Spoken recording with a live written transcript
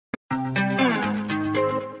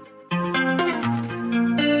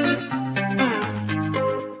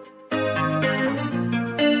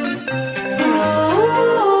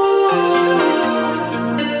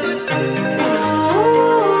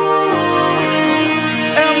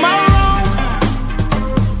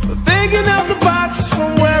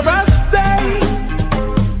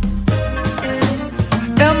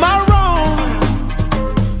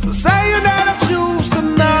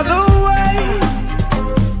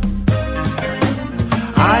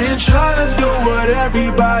trying to do what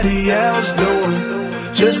everybody else doing,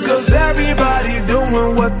 just cause everybody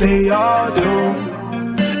doing what they all do.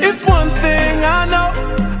 If one thing I know,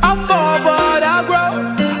 I fall but I grow.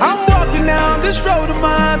 I'm walking down this road of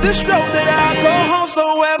mine, this road that I go home. So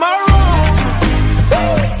am I wrong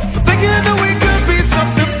for thinking that we could be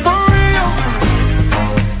something for real?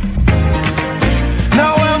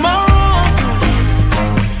 Now am I wrong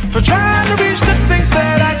for trying to reach the things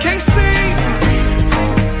that I can't see?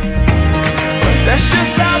 But that's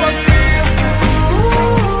just how I feel.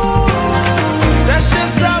 That's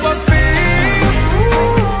just how I feel.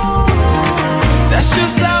 That's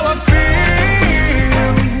just how I feel.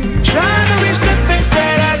 Trying to reach the things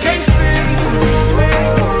that I can't see.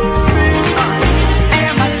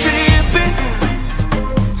 Am I tripping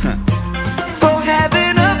for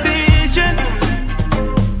having a vision?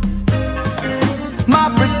 My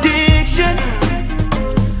prediction,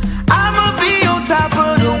 I'ma be on top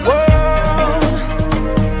of the world.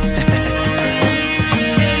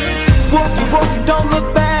 Walk, walk, don't look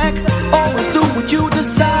back. Always do what you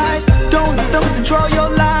decide. Don't let them control your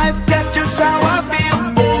life. That's just how I feel.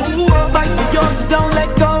 Oh, fight for yours, so don't let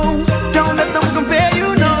go. Don't let them compare you,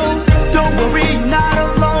 no. Don't worry, you're not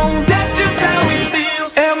alone. That's just how we feel.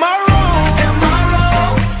 Am I wrong? Am I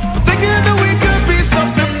wrong? For thinking that we could be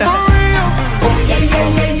something for real? Oh yeah, yeah,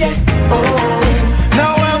 yeah, yeah. Oh,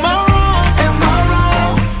 Now am I wrong am I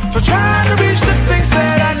wrong? for trying to reach the things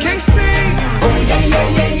that I can't see? Oh yeah, yeah,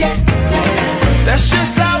 yeah, yeah. That's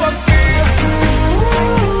just how I feel.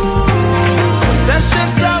 That's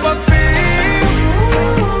just how I feel.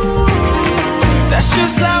 That's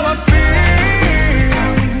just how I feel.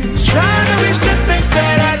 Trying to reach the things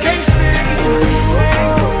that I can't see.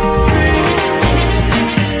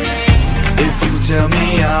 If you tell me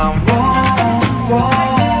I'm wrong,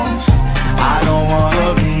 wrong, I don't wanna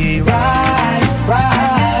be right,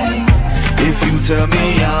 right. If you tell me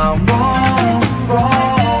I'm wrong,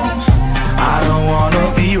 wrong, I don't wanna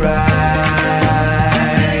be right.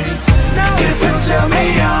 If you tell me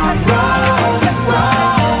I'm wrong,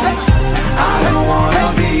 wrong, I don't wanna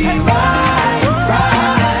be right,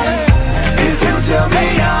 right. If you tell me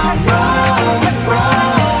I'm wrong,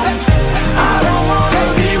 wrong, I don't wanna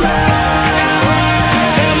be right.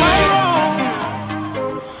 Am I wrong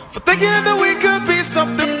for thinking that we could be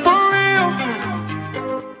something for real?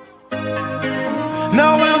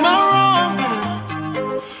 Now am I wrong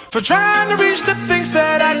for trying to reach the things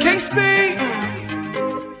that I can't see?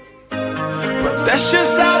 But that's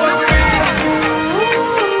just how I feel.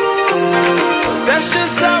 That's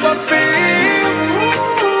just how I feel.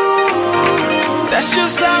 That's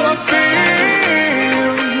just how I feel.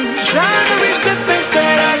 Trying to reach the things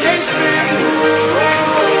that I can't see.